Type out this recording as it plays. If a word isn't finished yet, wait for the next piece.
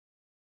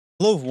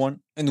Hello everyone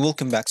and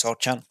welcome back to our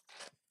channel.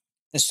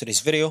 In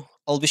today's video,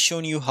 I'll be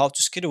showing you how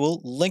to schedule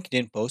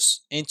LinkedIn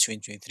posts in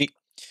 2023.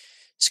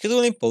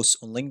 Scheduling posts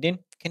on LinkedIn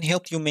can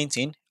help you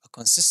maintain a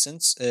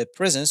consistent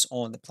presence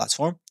on the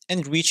platform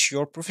and reach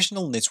your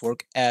professional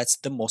network at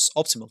the most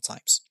optimal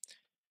times.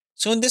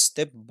 So in this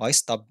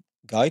step-by-step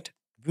guide,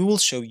 we will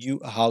show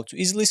you how to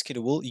easily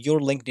schedule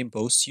your LinkedIn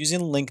posts using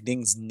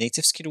LinkedIn's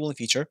native scheduling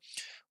feature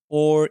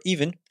or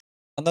even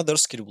another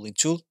scheduling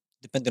tool,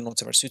 depending on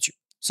whatever suits you.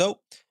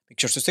 So make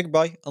sure to stick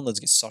by and let's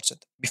get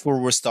started.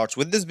 Before we start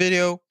with this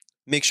video,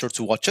 make sure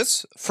to watch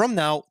us from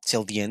now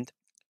till the end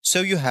so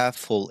you have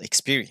full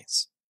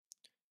experience.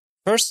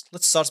 First,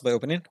 let's start by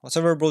opening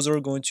whatever browser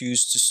we're going to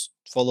use to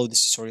follow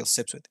this tutorial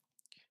steps with.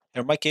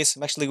 In my case,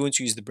 I'm actually going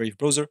to use the Brave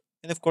browser,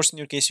 and of course, in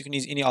your case, you can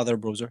use any other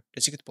browser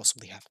that you could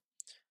possibly have.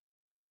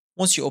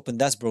 Once you open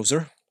that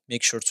browser,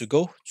 make sure to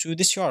go to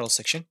this URL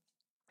section,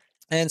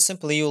 and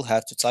simply you'll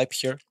have to type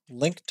here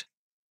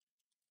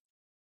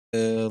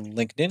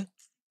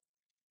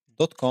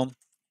linkedin.com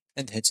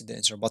and hit the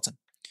enter button.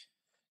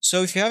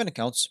 So if you have an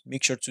account,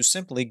 make sure to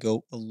simply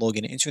go log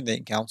in into the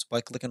account by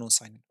clicking on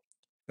sign in.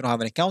 If you don't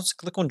have an account,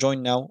 click on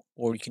join now,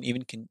 or you can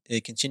even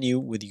continue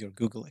with your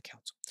Google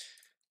account,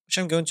 which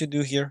I'm going to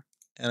do here.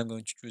 And I'm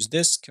going to choose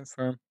this,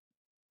 confirm.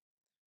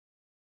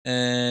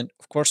 And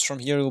of course, from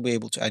here, you'll be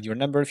able to add your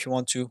number if you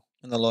want to,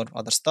 and a lot of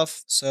other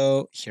stuff.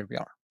 So here we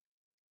are.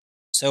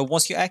 So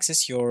once you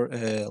access your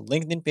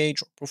LinkedIn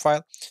page or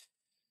profile,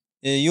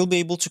 you'll be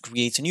able to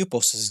create a new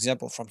post as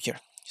example from here.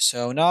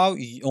 So now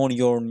on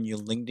your new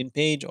LinkedIn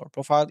page or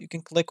profile, you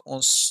can click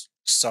on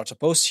start a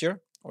post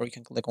here, or you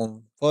can click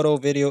on photo,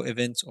 video,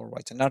 event, or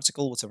write an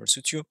article, whatever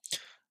suits you.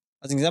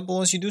 As an example,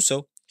 once you do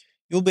so,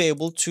 you'll be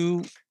able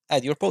to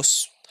add your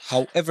posts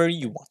however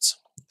you want.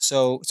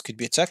 So it could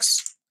be a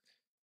text,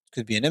 it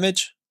could be an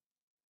image.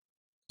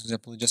 For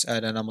example, just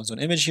add an Amazon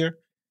image here.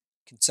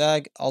 You can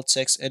tag, alt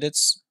text,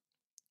 edits.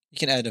 You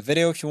can add a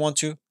video if you want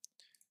to.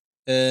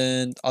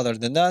 And other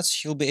than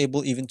that, you'll be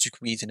able even to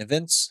create an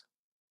event.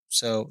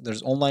 So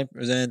there's online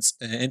events,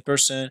 in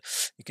person.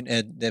 You can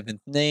add the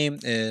event name,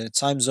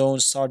 time zone,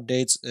 start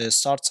dates,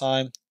 start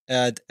time,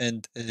 add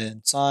and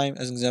time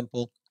as an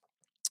example.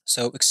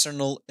 So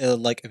external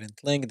like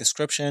event link,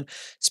 description,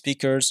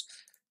 speakers.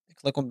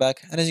 Click on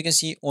back, and as you can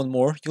see on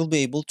more, you'll be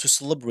able to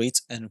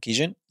celebrate an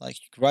occasion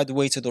like you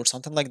graduated or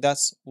something like that,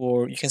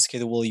 or you can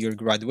schedule your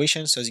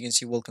graduation. So as you can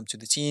see, welcome to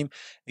the team.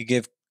 You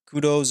give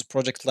kudos,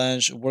 project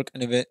launch, work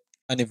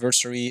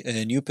anniversary,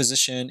 a new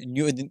position,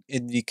 new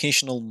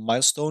educational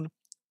milestone,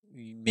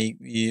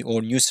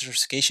 or new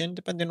certification,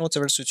 depending on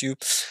whatever suits you.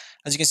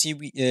 As you can see,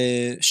 we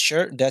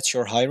share that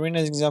you're hiring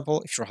as an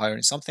example. If you're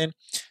hiring something,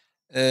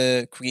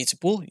 create a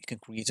pool. You can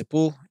create a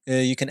pool.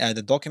 You can add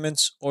a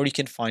document, or you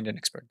can find an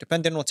expert,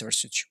 depending on whatever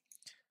suits you.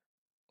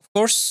 Of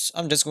course,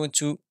 I'm just going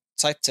to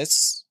type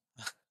tests,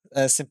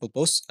 a simple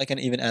post. I can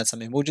even add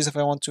some emojis if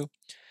I want to.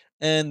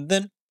 And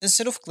then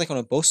instead of clicking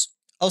on post,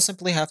 I'll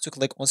simply have to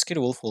click on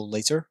schedule for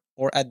later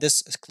or add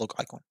this clock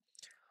icon.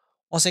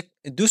 Once I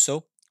do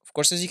so, of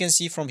course, as you can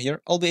see from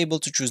here, I'll be able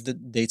to choose the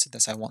date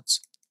that I want.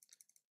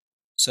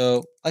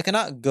 So I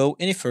cannot go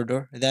any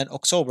further than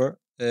October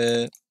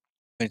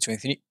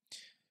 2023.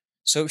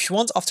 So if you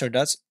want after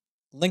that,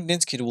 LinkedIn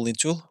scheduling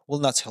tool will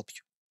not help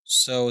you.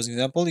 So as an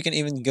example, you can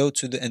even go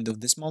to the end of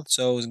this month.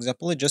 So as an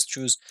example, just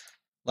choose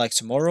like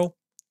tomorrow.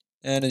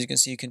 And as you can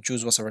see, you can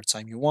choose whatever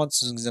time you want.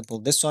 So as an example,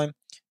 this time.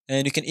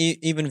 And you can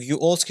even view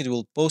all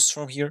scheduled posts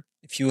from here.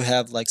 If you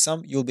have like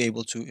some, you'll be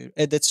able to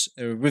edit,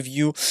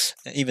 review,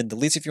 even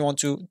delete if you want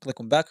to. Click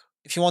on back.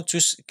 If you want to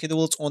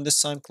schedule it on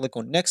this time, click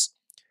on next.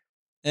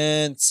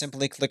 And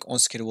simply click on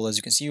schedule. As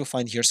you can see, you'll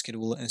find here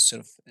schedule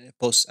instead of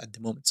posts at the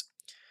moment.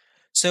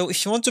 So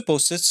if you want to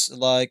post it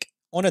like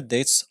on a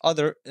date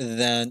other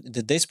than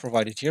the dates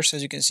provided here, so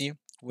as you can see,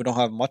 we don't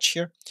have much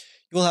here.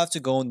 You will have to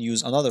go and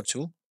use another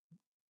tool.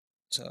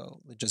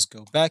 So let's just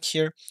go back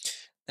here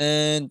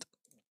and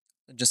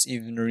just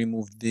even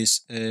remove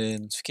this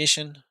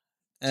notification.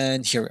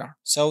 And here we are.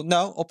 So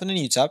now open a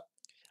new tab.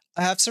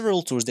 I have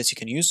several tools that you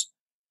can use.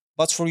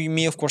 But for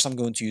me, of course, I'm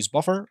going to use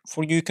Buffer.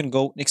 For you, you can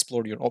go and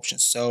explore your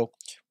options. So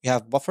we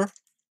have Buffer,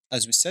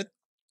 as we said.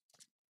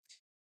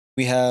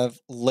 We have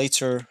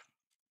later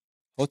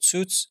hot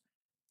suits,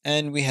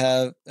 and we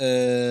have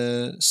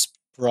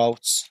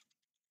Sprouts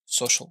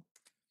Social.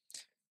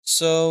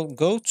 So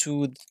go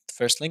to the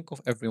first link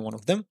of every one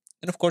of them,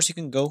 and of course you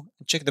can go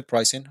and check the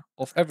pricing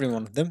of every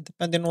one of them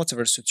depending on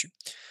whatever suits you.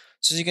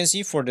 So as you can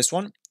see for this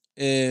one,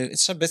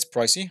 it's a bit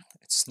pricey.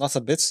 It's not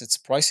a bit, it's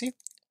pricey.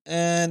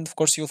 And of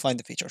course you'll find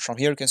the features. From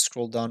here you can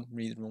scroll down,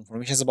 read more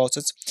information about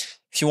it.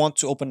 If you want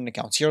to open an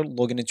account here,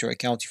 log in into your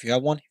account if you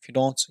have one. If you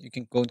don't, you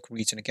can go and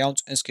create an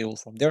account and schedule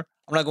from there.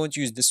 I'm not going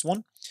to use this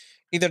one,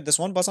 either this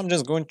one, but I'm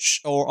just going to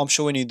or I'm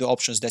showing you the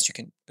options that you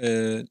can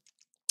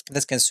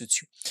that can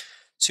suit you.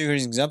 So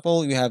here's an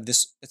example. You have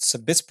this. It's a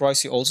bit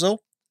pricey also,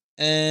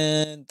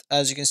 and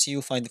as you can see,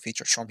 you'll find the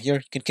features from here.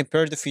 You can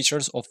compare the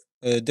features of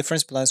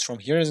different plans from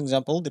here. As an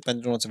example,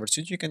 depending on whatever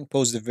suits you, can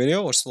pause the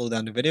video or slow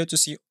down the video to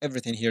see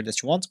everything here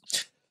that you want.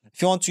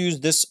 If you want to use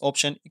this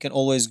option, you can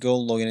always go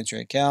log in into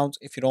your account.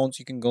 If you don't,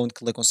 you can go and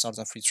click on start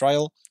a free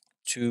trial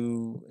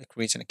to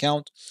create an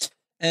account.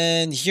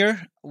 And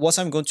here, what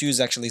I'm going to use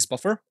actually is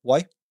Buffer.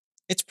 Why?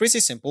 It's pretty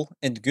simple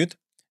and good,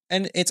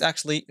 and it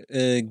actually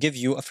give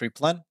you a free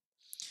plan.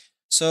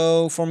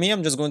 So for me,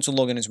 I'm just going to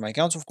log in into my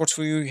account. Of course,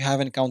 for you, you have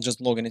an account, just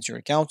log in into your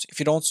account. If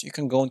you don't, you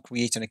can go and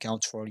create an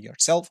account for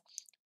yourself,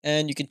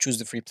 and you can choose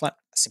the free plan.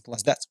 As simple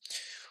as that.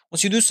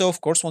 Once you do so,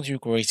 of course, once you're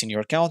creating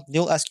your account,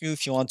 they'll ask you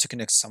if you want to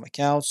connect some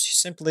accounts. You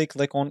simply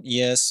click on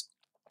yes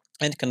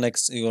and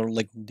connect your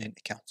LinkedIn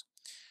account.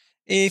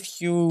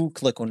 If you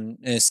click on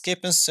skip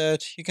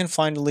instead, you can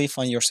finally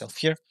find yourself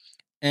here.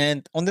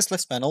 And on this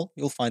left panel,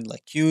 you'll find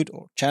like queued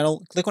or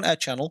channel. Click on add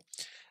channel.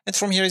 And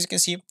from here, as you can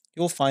see,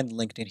 you'll find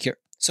LinkedIn here.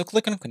 So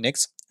click on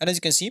connect. And as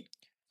you can see,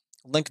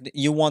 LinkedIn,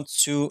 you want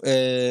to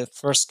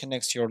first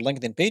connect your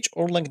LinkedIn page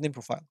or LinkedIn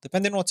profile,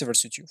 depending on whatever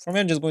suits you. For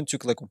me, I'm just going to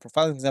click on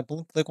profile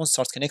example, click on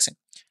start connecting.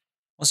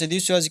 Once I do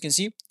so, as you can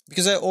see,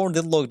 because I already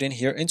logged in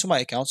here into my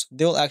account,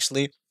 they'll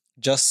actually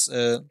just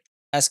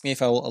ask me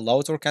if I will allow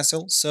it or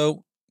cancel.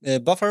 So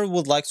Buffer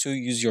would like to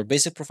use your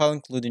basic profile,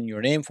 including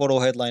your name, photo,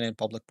 headline, and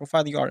public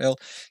profile URL,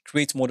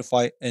 create,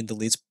 modify, and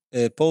delete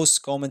posts,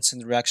 comments,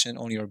 and reaction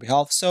on your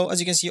behalf. So as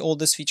you can see, all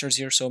these features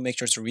here, so make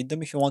sure to read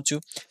them if you want to.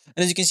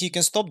 And as you can see, you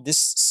can stop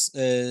this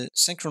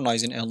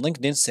synchronizing and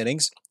LinkedIn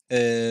settings.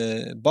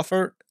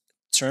 Buffer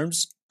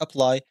terms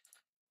apply,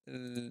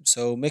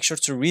 so make sure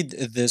to read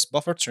this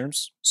buffer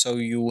terms so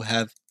you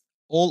have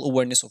all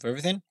awareness of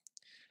everything.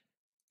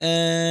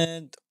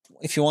 And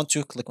if you want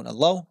to, click on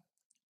allow.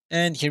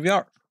 And here we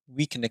are.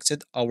 We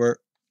connected our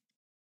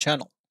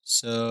channel.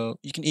 So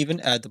you can even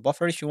add the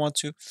buffer if you want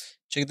to.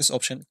 Check this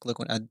option, click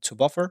on add to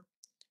buffer.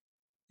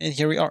 And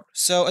here we are.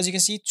 So as you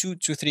can see, 2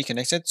 to 3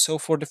 connected. So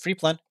for the free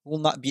plan, we'll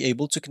not be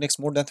able to connect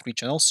more than 3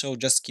 channels. So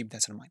just keep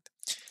that in mind.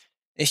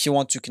 If you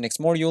want to connect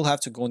more, you'll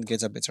have to go and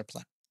get a better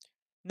plan.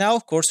 Now,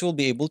 of course, we'll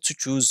be able to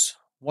choose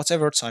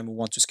whatever time we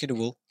want to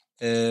schedule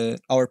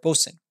our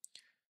posting.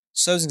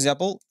 So, as an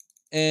example,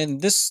 in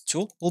this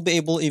tool, we'll be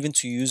able even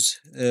to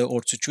use or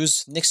to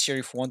choose next year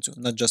if we want to,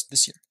 not just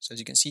this year. So, as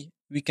you can see,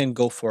 we can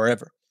go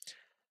forever.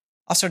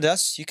 After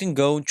that, you can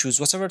go and choose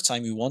whatever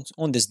time you want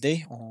on this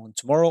day, on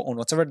tomorrow, on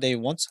whatever day you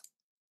want.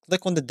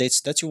 Click on the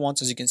dates that you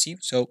want, as you can see.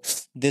 So,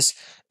 this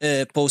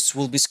post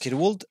will be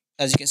scheduled,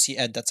 as you can see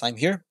at that time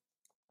here.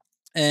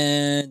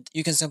 And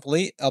you can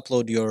simply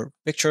upload your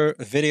picture,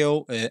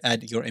 video,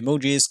 add your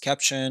emojis,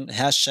 caption,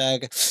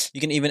 hashtag.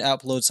 You can even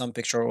upload some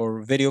picture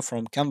or video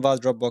from Canva,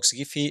 Dropbox,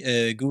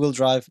 Giphy, Google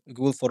Drive,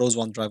 Google Photos,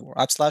 OneDrive, or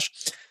AppSlash.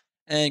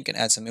 And you can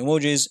add some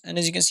emojis. And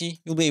as you can see,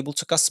 you'll be able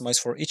to customize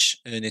for each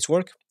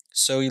network.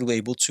 So you'll be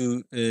able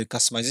to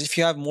customize it if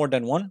you have more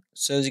than one.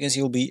 So as you can see,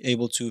 you'll be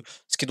able to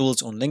schedule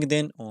it on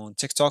LinkedIn, on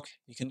TikTok.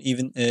 You can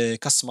even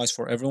customize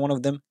for every one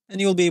of them.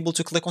 And you'll be able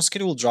to click on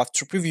schedule draft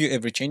to preview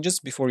every changes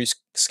before you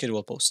schedule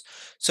a post.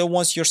 So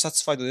once you're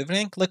satisfied with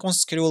everything, click on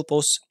schedule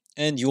post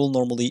and you will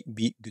normally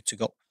be good to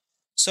go.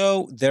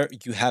 So there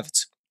you have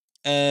it.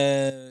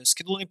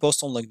 Scheduling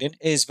posts on LinkedIn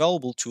is a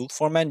valuable tool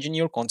for managing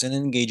your content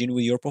and engaging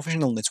with your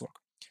professional network.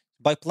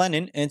 By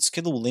planning and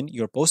scheduling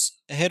your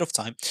posts ahead of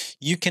time,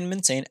 you can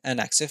maintain an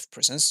active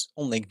presence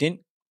on LinkedIn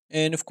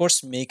and, of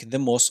course, make the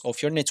most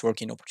of your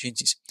networking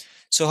opportunities.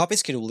 So, happy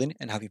scheduling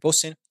and happy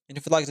posting. And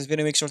if you like this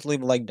video, make sure to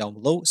leave a like down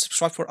below.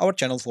 Subscribe for our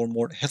channel for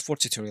more helpful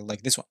tutorial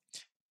like this one.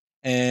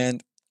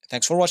 And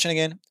thanks for watching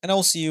again, and I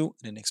will see you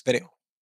in the next video.